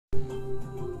Hi,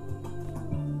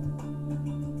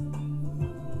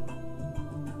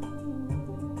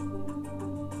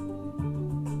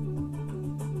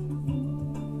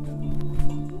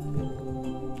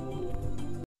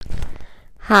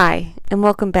 and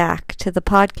welcome back to the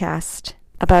podcast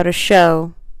about a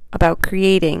show about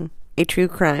creating a true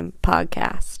crime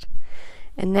podcast.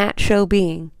 And that show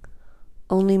being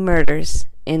Only Murders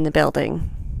in the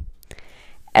Building.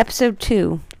 Episode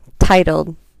 2,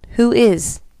 titled, Who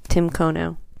is Tim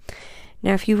Kono?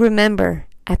 Now, if you remember,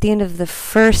 at the end of the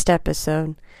first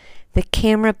episode, the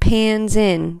camera pans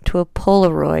in to a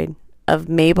Polaroid of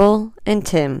Mabel and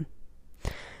Tim.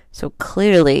 So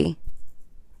clearly,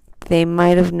 they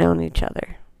might have known each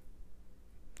other.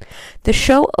 The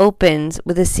show opens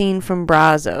with a scene from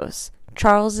Brazos,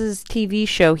 Charles's TV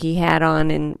show he had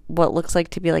on in what looks like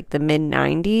to be like the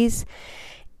mid-90s,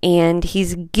 and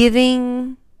he's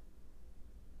giving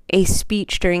a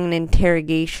speech during an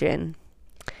interrogation.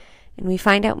 And we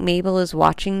find out Mabel is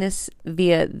watching this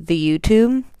via the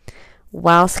YouTube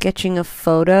while sketching a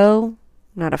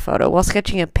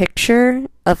picture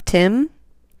of Tim.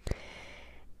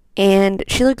 And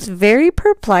she looks very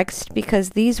perplexed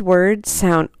because these words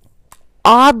sound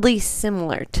oddly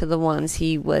similar to the ones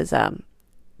he was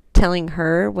telling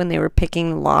her when they were picking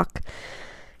the lock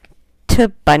to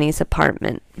Bunny's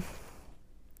apartment.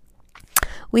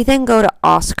 We then go to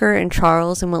Oscar and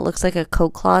Charles in what looks like a coat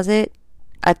closet,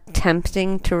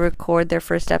 attempting to record their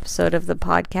first episode of the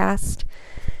podcast.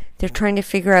 They're trying to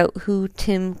figure out who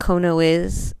Tim Kono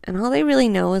is, and all they really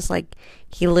know is like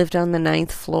he lived on the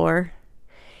 9th floor.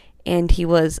 And he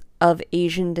was of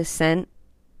Asian descent.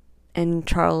 And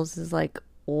Charles is like,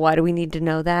 why do we need to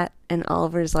know that? And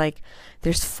Oliver's like,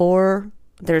 there's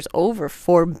over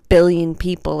 4 billion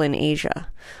people in Asia.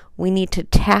 We need to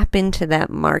tap into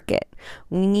that market.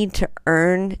 We need to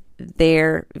earn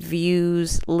their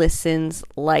views, listens,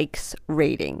 likes,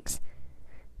 ratings.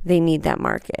 They need that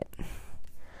market.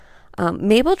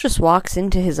 Mabel just walks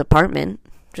into his apartment,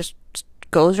 just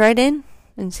goes right in.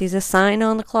 And sees a sign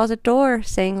on the closet door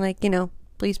saying, like,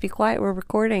 please be quiet, we're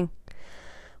recording.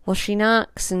 Well, she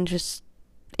knocks and just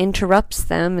interrupts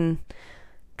them. And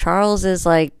Charles is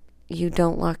like, you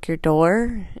don't lock your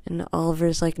door? And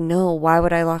Oliver's like, no, why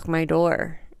would I lock my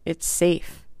door? It's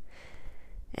safe.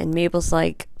 And Mabel's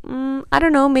like, I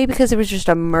don't know, maybe because there was just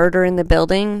a murder in the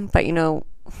building. But,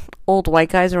 old white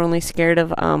guys are only scared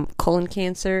of colon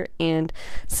cancer and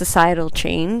societal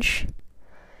change.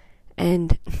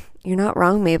 And you're not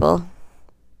wrong, Mabel.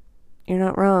 You're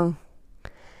not wrong.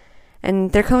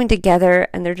 And they're coming together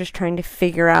and they're just trying to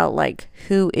figure out, like,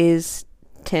 who is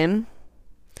Tim.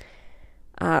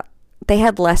 They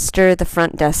had Lester, the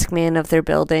front desk man of their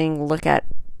building, look at,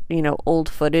 old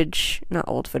footage. Not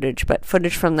old footage, but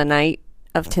footage from the night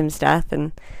of Tim's death.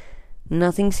 And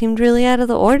nothing seemed really out of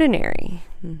the ordinary.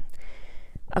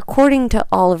 According to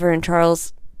Oliver and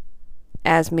Charles,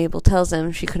 as Mabel tells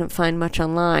him, she couldn't find much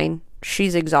online.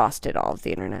 She's exhausted all of the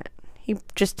internet. He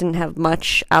just didn't have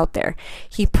much out there.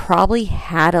 He probably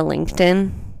had a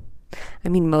LinkedIn. I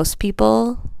mean, most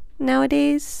people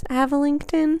nowadays have a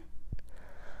LinkedIn.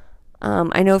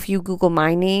 I know if you Google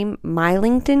my name, my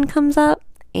LinkedIn comes up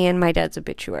and my dad's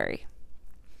obituary.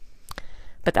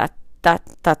 But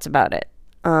that's about it.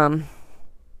 And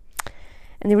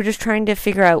they were just trying to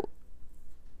figure out,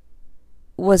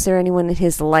 was there anyone in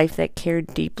his life that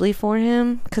cared deeply for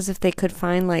him? Because if they could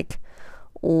find, like,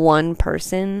 one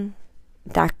person,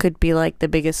 that could be, like, the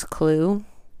biggest clue.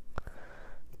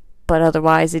 But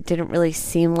otherwise, it didn't really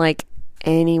seem like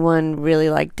anyone really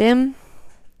liked him.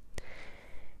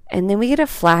 And then we get a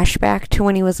flashback to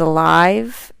when he was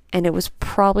alive, and it was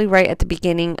probably right at the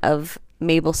beginning of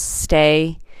Mabel's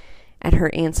stay at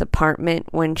her aunt's apartment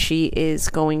when she is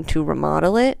going to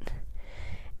remodel it.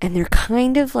 And they're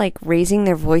kind of like raising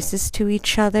their voices to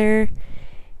each other.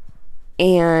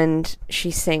 And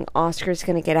she's saying, Oscar's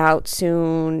going to get out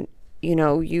soon.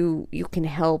 You can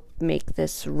help make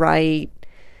this right.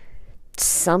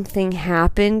 Something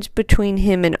happened between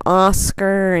him and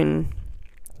Oscar. And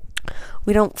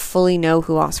we don't fully know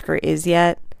who Oscar is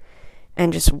yet.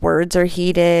 And just words are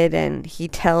heated. And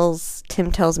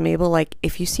Tim tells Mabel, like,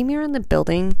 if you see me around the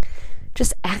building,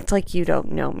 just act like you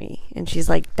don't know me. And she's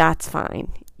like, that's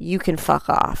fine. You can fuck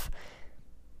off.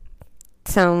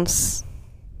 Sounds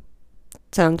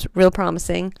real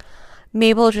promising.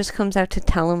 Mabel just comes out to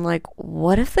tell him, like,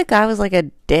 what if the guy was like a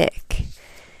dick?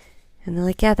 And they're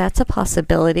like, yeah, that's a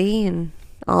possibility. And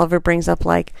Oliver brings up,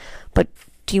 like, but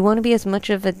do you want to be as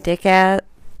much of a dick as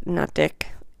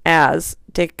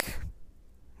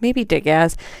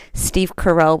Steve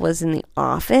Carell was in The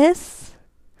Office?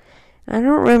 I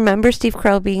don't remember Steve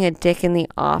Carell being a dick in The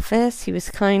Office. He was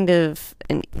kind of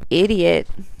an idiot.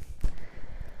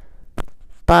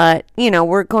 But,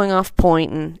 we're going off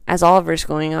point, and as Oliver's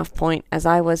going off point, as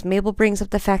I was, Mabel brings up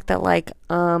the fact that,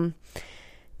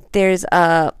 there's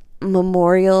a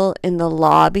memorial in the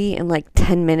lobby in,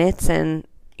 10 minutes, and,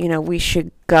 we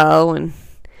should go, and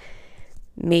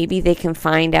maybe they can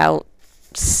find out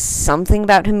something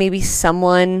about him. Maybe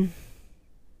someone,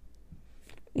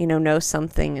 knows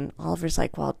something, and Oliver's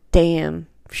like, well, damn,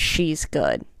 she's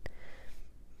good.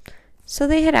 So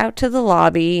they head out to the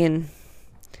lobby, and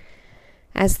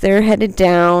as they're headed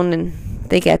down and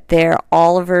they get there,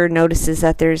 Oliver notices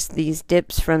that there's these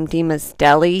dips from Dima's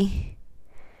Deli.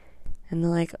 And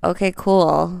they're like, okay,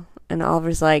 cool. And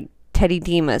Oliver's like, Teddy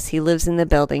Dimas, he lives in the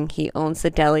building. He owns the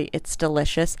deli. It's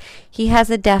delicious. He has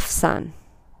a deaf son.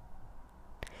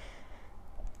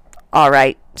 All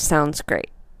right, sounds great.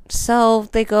 So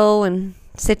they go and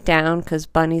sit down because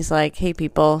Bunny's like, hey,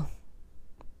 people,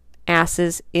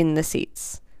 asses in the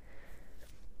seats.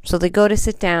 So they go to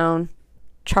sit down.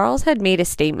 Charles had made a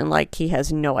statement like he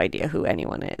has no idea who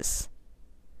anyone is.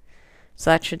 So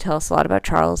that should tell us a lot about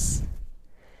Charles.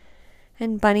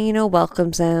 And Bunny,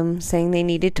 welcomes them, saying they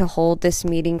needed to hold this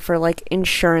meeting for,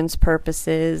 insurance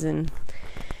purposes. And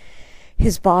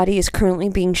his body is currently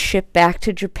being shipped back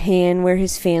to Japan where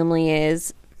his family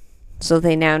is. So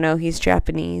they now know he's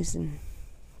Japanese. And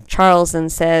Charles then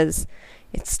says,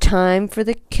 it's time for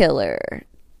the killer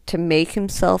to make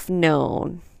himself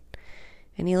known.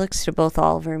 And he looks to both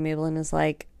Oliver and Mabel and is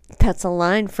like, that's a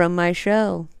line from my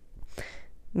show.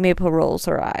 Mabel rolls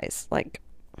her eyes.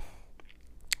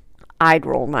 I'd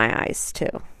roll my eyes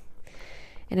too.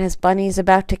 And as Bunny's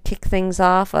about to kick things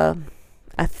off, a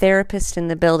therapist in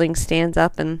the building stands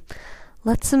up and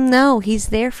lets them know he's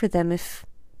there for them if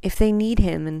they need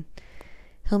him. And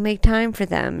he'll make time for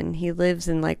them. And he lives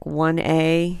in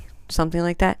 1A, something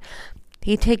like that.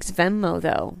 He takes Venmo,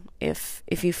 though, if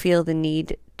you feel the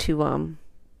need to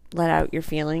let out your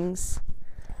feelings.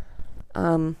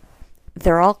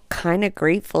 They're all kind of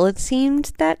grateful, it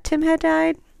seemed, that Tim had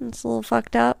died. It's a little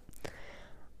fucked up.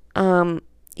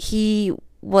 He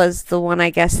was the one, I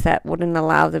guess, that wouldn't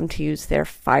allow them to use their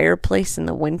fireplace in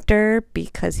the winter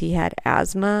because he had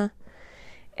asthma.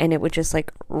 And it would just,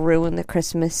 ruin the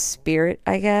Christmas spirit,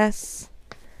 I guess.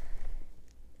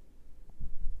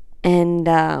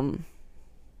 And,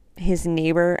 his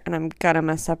neighbor, and I'm gonna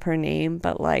mess up her name,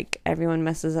 but everyone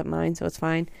messes up mine, so it's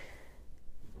fine.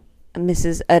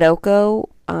 Mrs. Adoko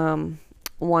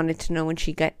wanted to know when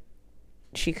she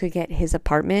could get his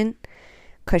apartment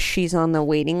because she's on the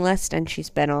waiting list and she's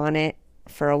been on it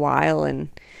for a while and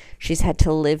she's had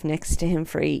to live next to him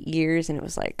for 8 years and it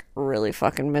was really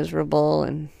fucking miserable.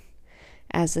 And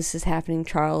as this is happening,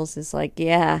 Charles is like,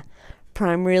 yeah,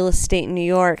 prime real estate in New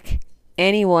York,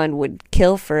 anyone would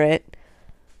kill for it.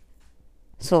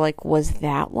 So, was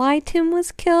that why Tim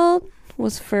was killed?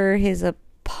 Was for his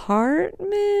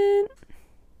apartment?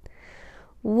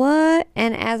 What?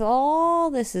 And as all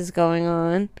this is going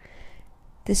on,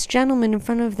 this gentleman in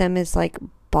front of them is,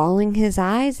 bawling his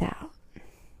eyes out.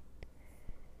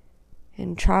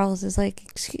 And Charles is like,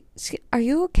 excuse, are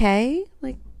you okay?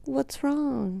 What's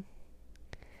wrong?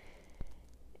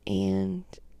 And,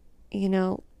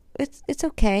 it's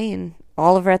okay. And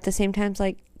Oliver at the same time's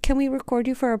like, can we record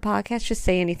you for a podcast? Just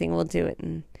say anything, we'll do it.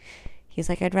 And he's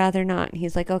like, I'd rather not. And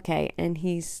he's like, okay. And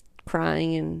he's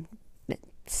crying and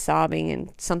sobbing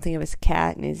and something of his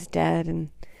cat and his dad.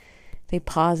 And they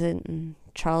pause it and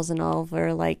Charles and Oliver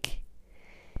are like,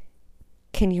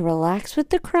 can you relax with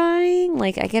the crying?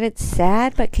 I get it's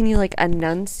sad, but can you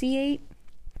enunciate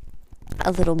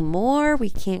a little more?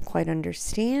 We can't quite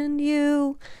understand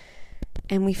you.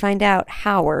 And we find out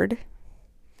Howard,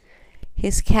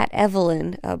 his cat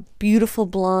Evelyn, a beautiful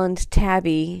blonde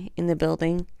tabby in the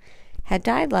building, had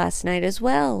died last night as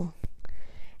well.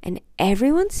 And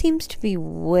everyone seems to be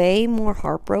way more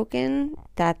heartbroken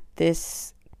that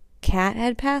this cat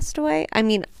had passed away. I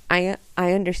mean, I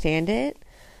understand it.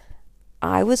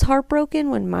 I was heartbroken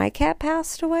when my cat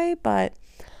passed away, but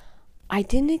I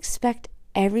didn't expect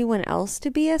everyone else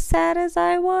to be as sad as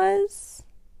I was.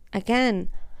 Again,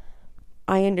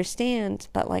 I understand,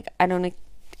 but I don't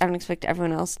expect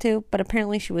everyone else to, but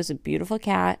apparently she was a beautiful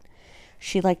cat.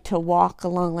 She liked to walk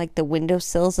along the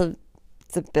windowsills of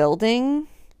the building.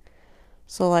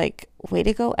 So way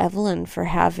to go, Evelyn, for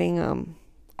having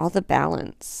all the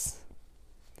balance.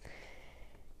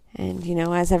 And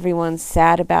as everyone's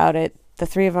sad about it, the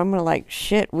three of them are like,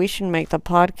 shit, we should make the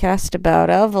podcast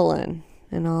about Evelyn.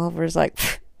 And Oliver's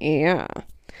like, yeah.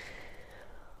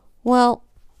 Well,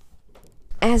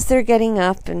 as they're getting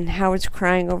up and Howard's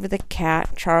crying over the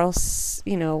cat, Charles,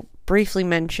 briefly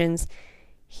mentions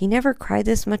he never cried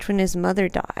this much when his mother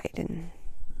died. And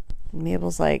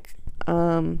Mabel's like,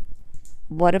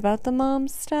 what about the mom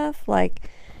stuff? Like,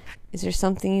 is there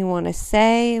something you want to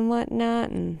say and whatnot?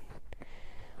 And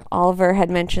Oliver had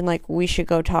mentioned, like, we should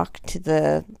go talk to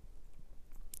the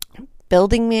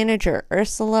building manager,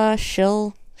 Ursula.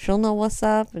 She'll know what's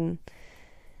up. And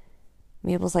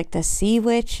Mabel's like, the sea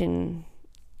witch. And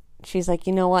she's like,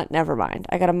 you know what? Never mind.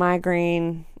 I got a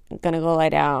migraine. I'm going to go lie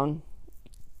down.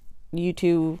 You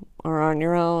two are on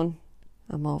your own.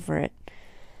 I'm over it.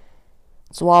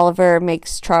 So Oliver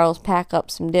makes Charles pack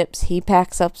up some dips. He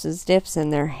packs up his dips,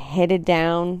 and they're headed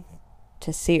down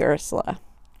to see Ursula.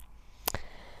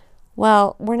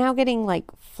 Well, we're now getting like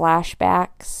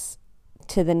flashbacks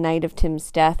to the night of Tim's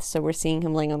death. So we're seeing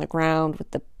him laying on the ground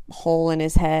with the hole in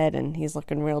his head, and he's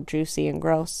looking real juicy and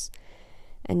gross.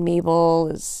 And Mabel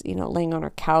is, laying on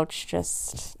her couch,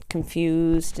 just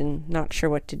confused and not sure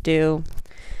what to do.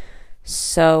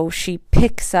 So she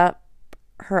picks up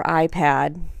her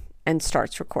iPad and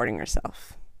starts recording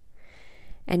herself.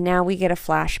 And now we get a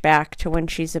flashback to when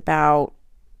she's about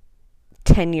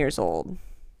 10 years old.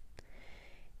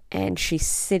 And she's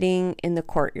sitting in the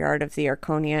courtyard of the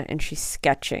Arconia, and she's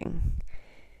sketching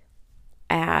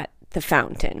at the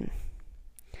fountain.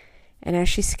 And as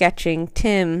she's sketching,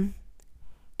 Tim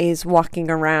is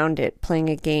walking around it, playing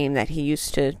a game that he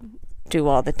used to do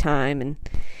all the time. And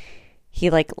he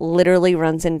like literally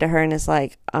runs into her and is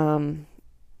like,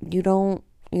 you don't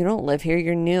live here.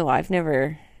 You're new. I've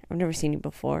never seen you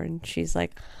before. And she's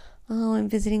like, oh, I'm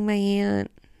visiting my aunt.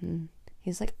 And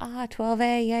he's like,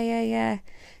 12A. Yeah.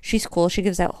 She's cool. She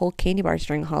gives out whole candy bars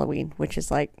during Halloween, which is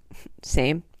like,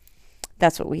 same.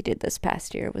 That's what we did this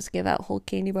past year, was give out whole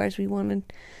candy bars. We wanted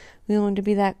to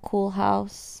be that cool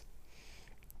house.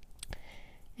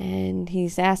 And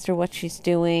he's asked her what she's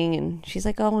doing, and she's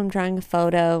like, oh, I'm drawing a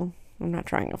photo. I'm not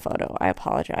drawing a photo. I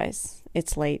apologize.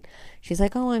 It's late. She's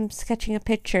like, oh, I'm sketching a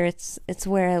picture. It's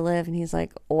where I live. And he's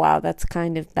like, wow, that's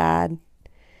kind of bad.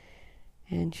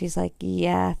 And she's like,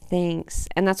 yeah, thanks.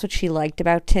 And that's what she liked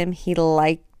about Tim. She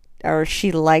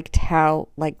liked how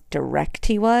like direct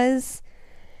he was,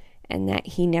 and that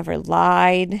he never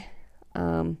lied.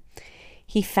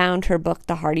 He found her book,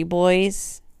 The Hardy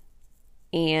Boys,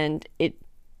 and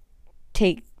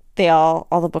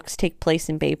all the books take place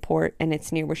in Bayport, and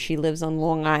it's near where she lives on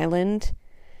Long Island,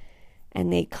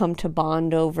 and they come to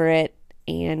bond over it.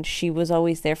 And she was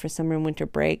always there for summer and winter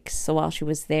breaks, so while she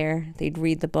was there, they'd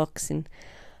read the books and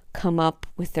come up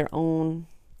with their own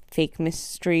fake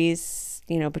mysteries,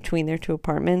 between their two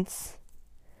apartments.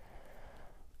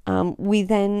 We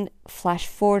then flash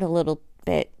forward a little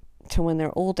bit to when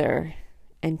they're older,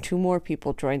 and two more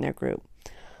people join their group.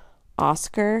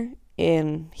 Oscar,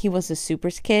 he was a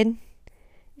supers kid,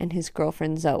 and his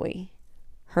girlfriend Zoe.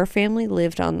 Her family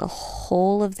lived on the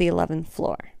whole of the 11th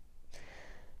floor.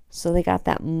 So they got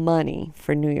that money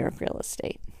for New York real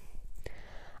estate.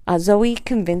 Zoe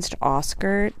convinced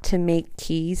Oscar to make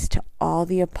keys to all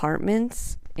the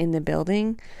apartments in the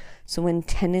building, so when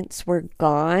tenants were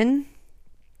gone,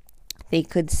 they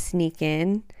could sneak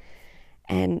in.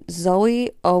 And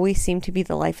Zoe always seemed to be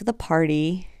the life of the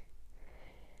party,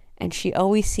 and she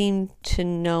always seemed to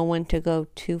know when to go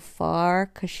too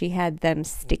far, because she had them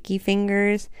sticky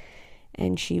fingers,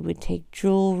 and she would take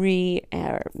jewelry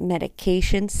or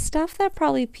medication, stuff that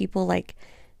probably people like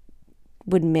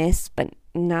would miss, but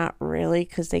not really,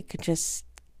 because they could just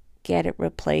get it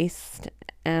replaced.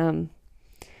 And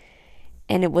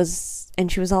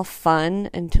she was all fun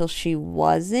until she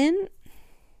wasn't.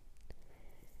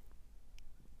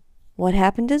 What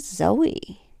happened to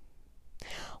Zoe?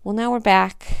 Well, now we're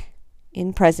back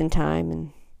in present time,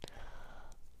 and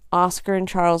Oscar and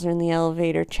Charles are in the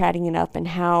elevator chatting it up, and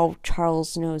how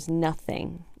Charles knows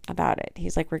nothing about it.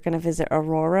 He's like, we're going to visit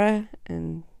Aurora,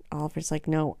 and Oliver's like,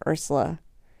 no, Ursula.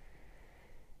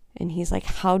 And he's like,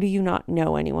 how do you not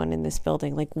know anyone in this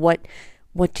building? Like, what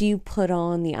do you put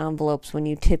on the envelopes when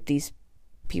you tip these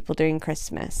people during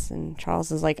Christmas? And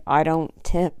Charles is like, I don't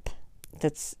tip.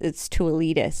 It's too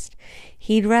elitist.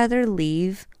 He'd rather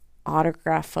leave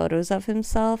autograph photos of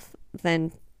himself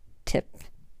than tip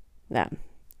them.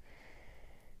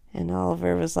 And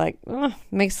Oliver was like,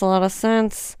 makes a lot of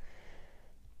sense.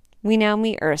 We now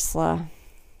meet Ursula,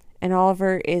 and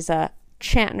Oliver is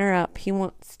chatting her up. He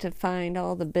wants to find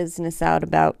all the business out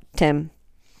about Tim.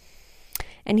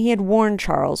 And he had warned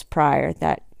Charles prior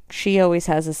that she always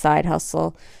has a side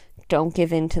hustle. Don't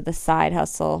give in to the side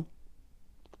hustle.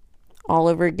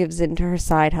 Oliver gives in to her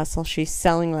side hustle. She's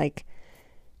selling like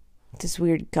this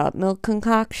weird gut milk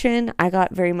concoction. I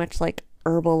got very much like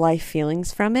Herbalife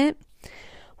feelings from it.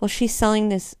 Well, she's selling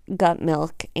this gut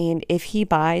milk, and if he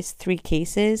buys 3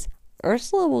 cases,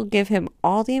 Ursula will give him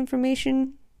all the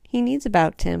information he needs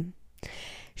about Tim.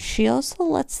 She also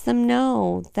lets them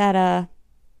know that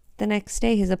the next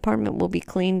day his apartment will be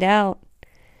cleaned out.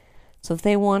 So if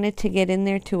they wanted to get in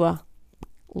there to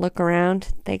look around,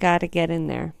 they got to get in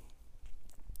there.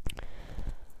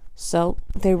 So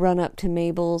they run up to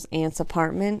Mabel's aunt's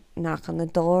apartment, knock on the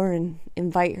door, and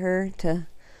invite her to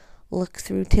look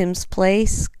through Tim's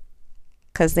place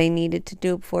because they needed to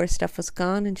do it before his stuff was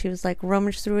gone. And she was like,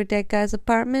 rummage through a dead guy's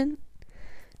apartment?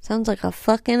 Sounds like a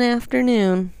fucking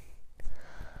afternoon.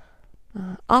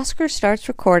 Oscar starts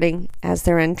recording as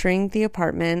they're entering the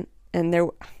apartment, and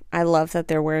I love that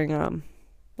they're wearing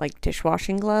like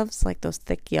dishwashing gloves, like those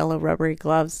thick yellow rubbery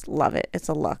gloves. Love it. It's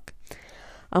a look.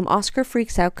 Oscar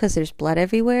freaks out because there's blood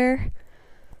everywhere.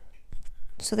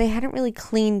 So they hadn't really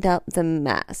cleaned up the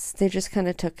mess. They just kind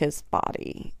of took his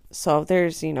body. So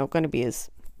there's, going to be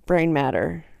his brain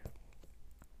matter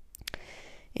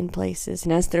in places.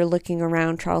 And as they're looking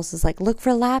around, Charles is like, look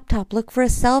for a laptop, look for a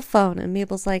cell phone. And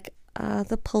Mabel's like,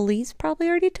 the police probably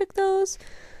already took those.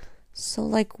 So,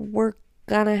 like, we're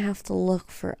gonna have to look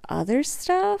for other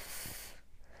stuff.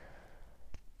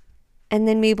 And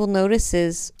then Mabel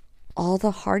notices all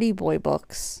the Hardy Boy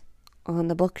books on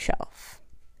the bookshelf.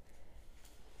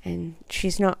 And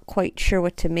she's not quite sure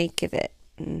what to make of it.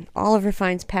 And Oliver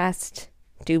finds past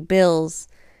due bills.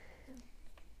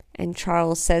 And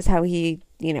Charles says how he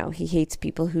hates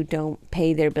people who don't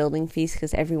pay their building fees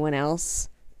because everyone else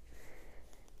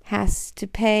has to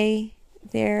pay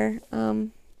their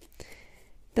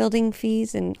building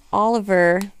fees. And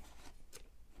Oliver,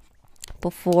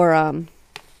 before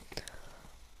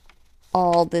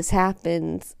all this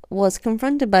happens, was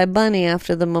confronted by Bunny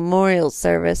after the memorial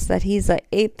service that he's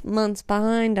 8 months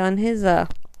behind on his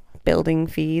building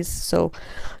fees. So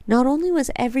not only was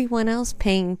everyone else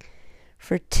paying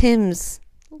for Tim's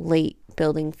late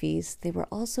building fees, they were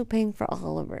also paying for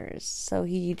Oliver's. So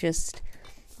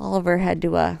Oliver had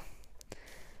to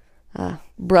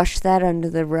brush that under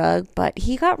the rug, but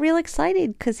he got real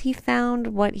excited because he found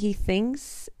what he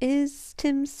thinks is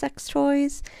Tim's sex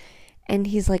toys, and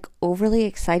he's like overly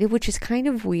excited, which is kind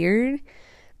of weird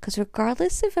because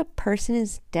regardless if a person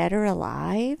is dead or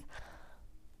alive,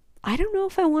 I don't know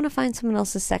if I want to find someone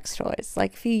else's sex toys.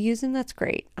 Like, if you use them, that's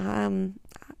great.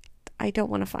 I don't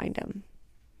want to find them.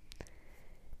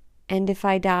 And if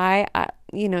I die,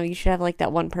 you should have like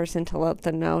that one person to let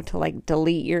them know to like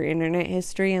delete your internet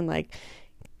history and like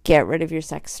get rid of your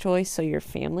sex toys so your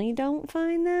family don't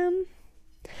find them.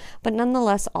 But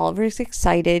nonetheless, Oliver's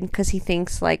excited because he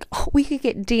thinks like, oh, we could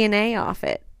get DNA off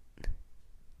it.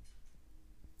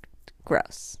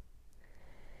 Gross.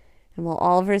 And while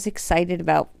Oliver's excited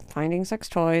about finding sex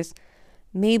toys,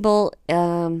 Mabel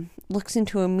looks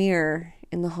into a mirror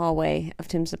in the hallway of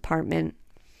Tim's apartment.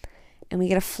 And we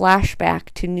get a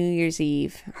flashback to New Year's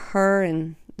Eve. Her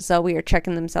and Zoe are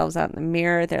checking themselves out in the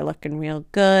mirror. They're looking real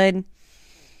good.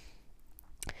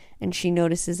 And she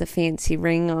notices a fancy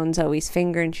ring on Zoe's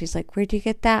finger. And she's like, where'd you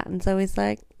get that? And Zoe's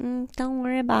like, don't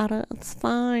worry about it. It's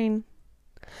fine.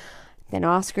 Then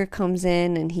Oscar comes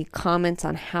in and he comments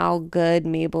on how good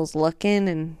Mabel's looking.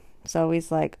 And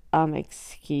Zoe's like,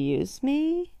 excuse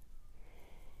me?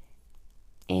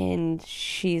 And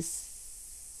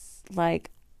she's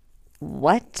like,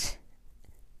 what?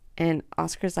 And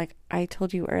Oscar's like, I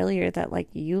told you earlier that like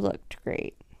you looked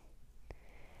great.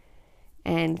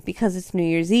 And because it's New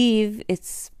Year's Eve,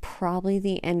 it's probably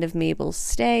the end of Mabel's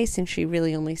stay since she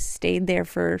really only stayed there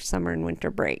for summer and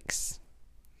winter breaks.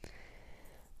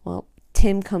 Well,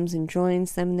 Tim comes and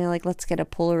joins them and they're like, let's get a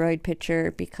Polaroid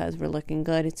picture because we're looking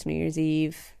good. It's New Year's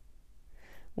Eve.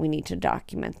 We need to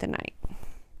document the night.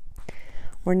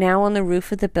 We're now on the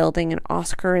roof of the building, and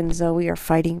Oscar and Zoe are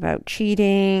fighting about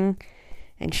cheating,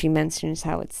 and she mentions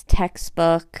how it's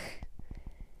textbook,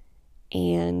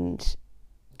 and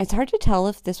it's hard to tell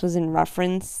if this was in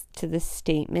reference to the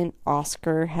statement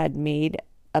Oscar had made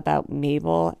about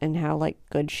Mabel and how, like,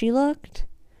 good she looked,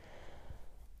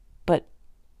 but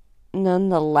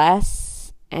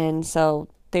nonetheless, and so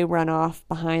they run off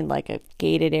behind, like, a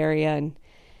gated area, and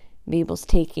Mabel's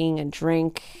taking a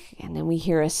drink, and then we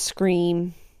hear a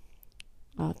scream.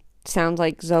 Sounds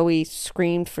like Zoe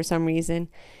screamed for some reason.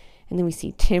 And then we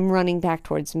see Tim running back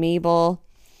towards Mabel.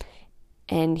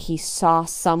 And he saw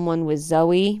someone with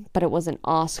Zoe, but it wasn't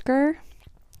Oscar.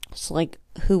 So, like,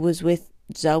 who was with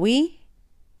Zoe?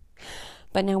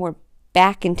 But now we're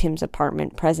back in Tim's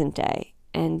apartment, present day.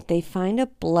 And they find a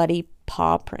bloody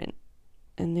paw print.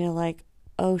 And they're like,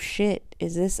 oh shit,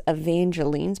 is this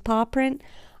Evangeline's paw print?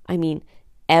 I mean,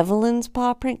 Evelyn's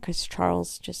paw print, because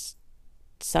Charles just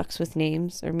sucks with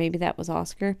names, or maybe that was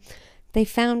Oscar. They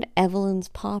found Evelyn's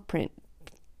paw print,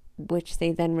 which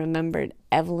they then remembered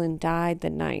Evelyn died the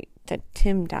night that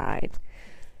Tim died.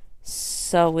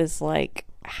 So is like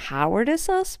Howard a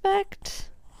suspect?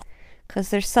 Because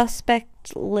their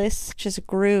suspect list just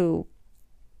grew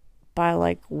by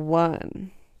like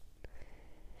one.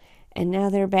 And now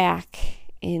they're back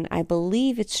in, I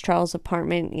believe it's Charles'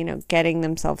 apartment, getting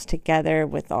themselves together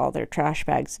with all their trash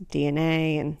bags of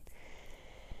DNA, and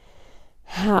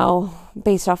how,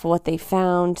 based off of what they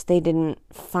found, they didn't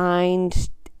find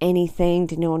anything.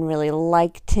 No one really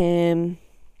liked him.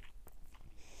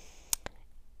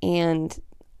 And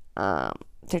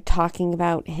they're talking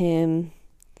about him.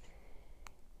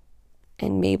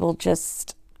 And Mabel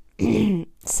just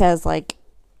says, like,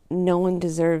 no one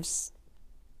deserves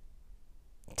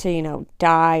to,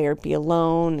 die or be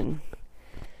alone, and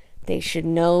they should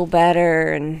know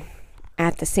better. And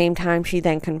at the same time, she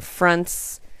then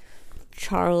confronts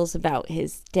Charles about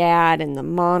his dad and the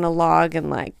monologue, and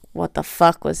like, what the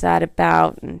fuck was that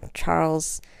about? And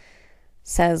Charles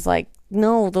says, like,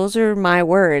 no, those are my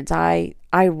words. I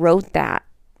wrote that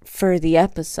for the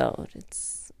episode.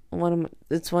 It's one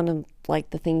of like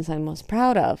the things I'm most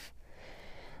proud of.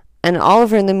 And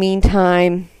Oliver, in the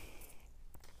meantime,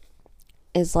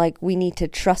 is like, we need to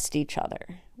trust each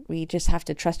other. We just have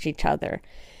to trust each other.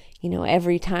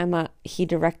 Every time he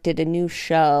directed a new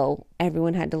show,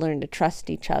 everyone had to learn to trust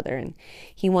each other. And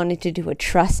he wanted to do a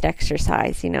trust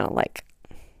exercise, like,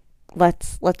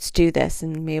 let's do this.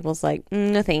 And Mabel's like,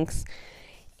 no thanks.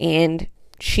 And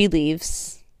she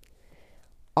leaves.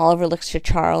 Oliver looks to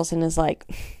Charles and is like,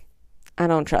 I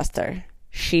don't trust her.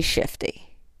 She's shifty.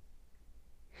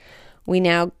 We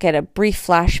now get a brief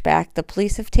flashback. The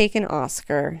police have taken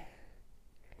Oscar.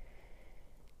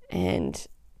 And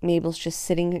Mabel's just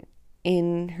sitting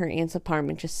in her aunt's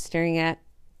apartment, just staring at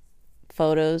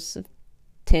photos of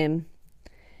Tim.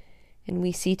 And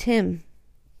we see Tim.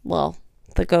 Well,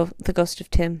 the ghost of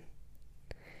Tim.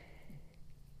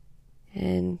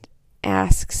 And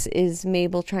asks, is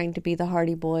Mabel trying to be the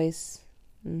Hardy Boys?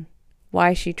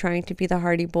 Why is she trying to be the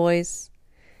Hardy Boys?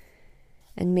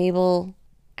 And Mabel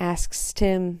asks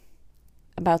Tim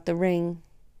about the ring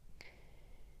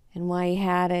and why he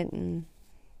had it, and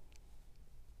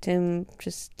Tim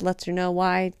just lets her know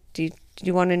why. Do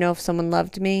you want to know if someone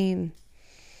loved me, and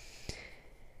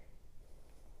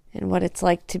what it's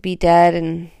like to be dead?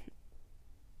 And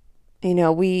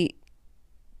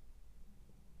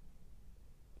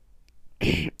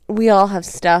we all have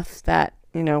stuff that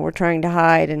we're trying to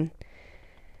hide. And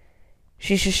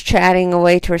she's just chatting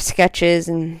away to her sketches,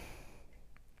 and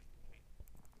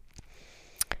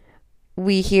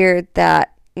we hear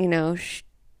that,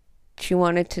 she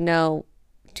wanted to know,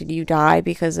 did you die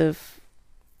because of,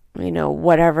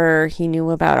 whatever he knew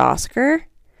about Oscar?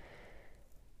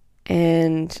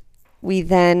 And we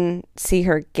then see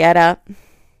her get up,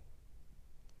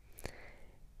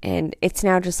 and it's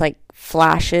now just like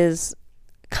flashes,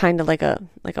 kind of like a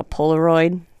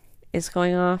Polaroid is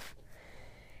going off.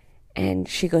 And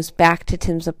she goes back to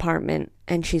Tim's apartment,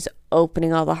 and she's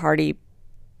opening all the Hardy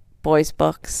Boys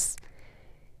books.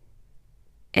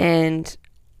 And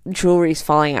jewelry's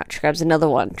falling out. She grabs another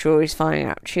one. Jewelry's falling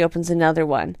out. She opens another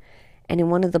one. And in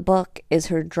one of the book is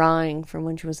her drawing from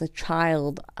when she was a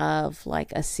child of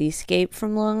like a seascape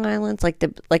from Long Island.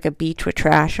 It's like a beach with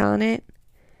trash on it.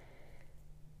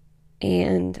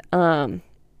 And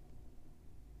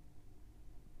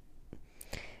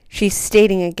she's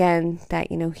stating again that,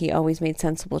 he always made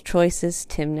sensible choices.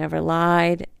 Tim never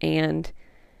lied. And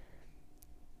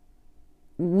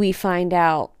we find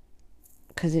out,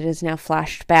 because it is now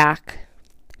flashed back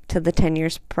to the 10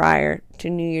 years prior to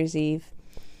New Year's Eve,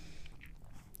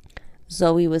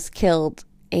 Zoe was killed,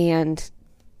 and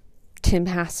Tim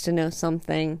has to know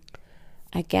something.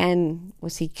 Again,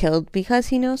 was he killed because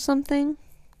he knows something?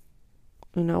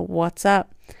 What's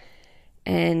up?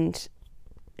 And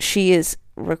she is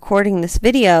recording this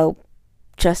video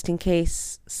just in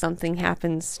case something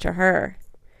happens to her.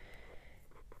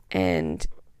 And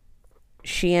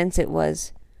she ends it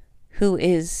was, who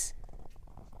is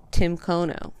Tim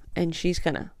Kono? And she's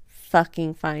gonna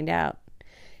fucking find out.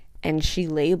 And she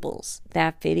labels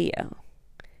that video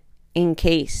in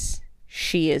case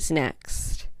she is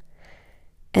next.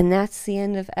 And that's the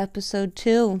end of episode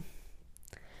 2.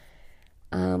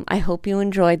 I hope you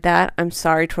enjoyed that. I'm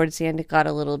sorry towards the end it got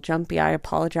a little jumpy. I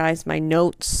apologize. My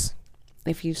notes,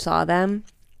 if you saw them,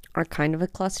 are kind of a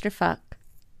clusterfuck.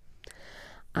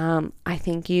 I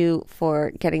thank you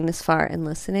for getting this far and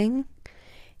listening.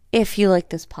 If you like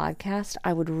this podcast,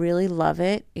 I would really love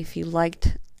it if you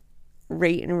liked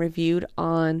rate and reviewed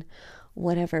on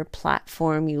whatever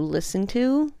platform you listen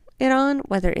to it on,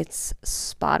 whether it's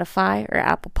Spotify or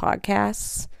Apple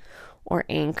Podcasts or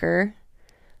Anchor.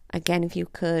 Again, if you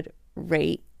could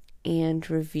rate and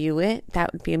review it,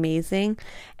 that would be amazing.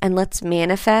 And let's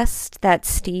manifest that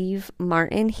Steve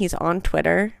Martin, he's on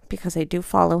Twitter because I do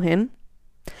follow him.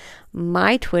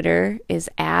 My Twitter is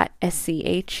at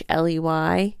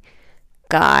SCHLEY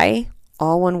guy,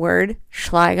 all one word,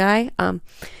 Schley guy.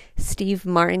 Steve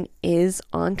Martin is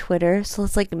on Twitter, so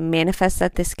let's like manifest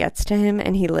that this gets to him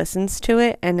and he listens to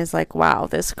it and is like, wow,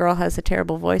 this girl has a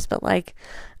terrible voice, but like,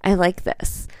 I like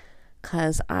this.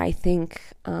 Because I think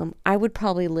I would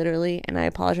probably literally, and I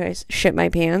apologize, shit my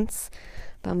pants.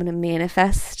 But I'm going to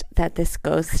manifest that this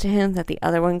goes to him, that the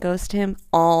other one goes to him.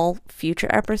 All future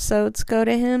episodes go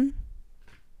to him.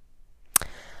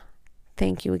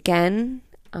 Thank you again.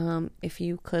 If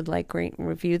you could like rate and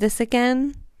review this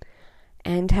again.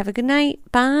 And have a good night.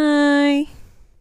 Bye.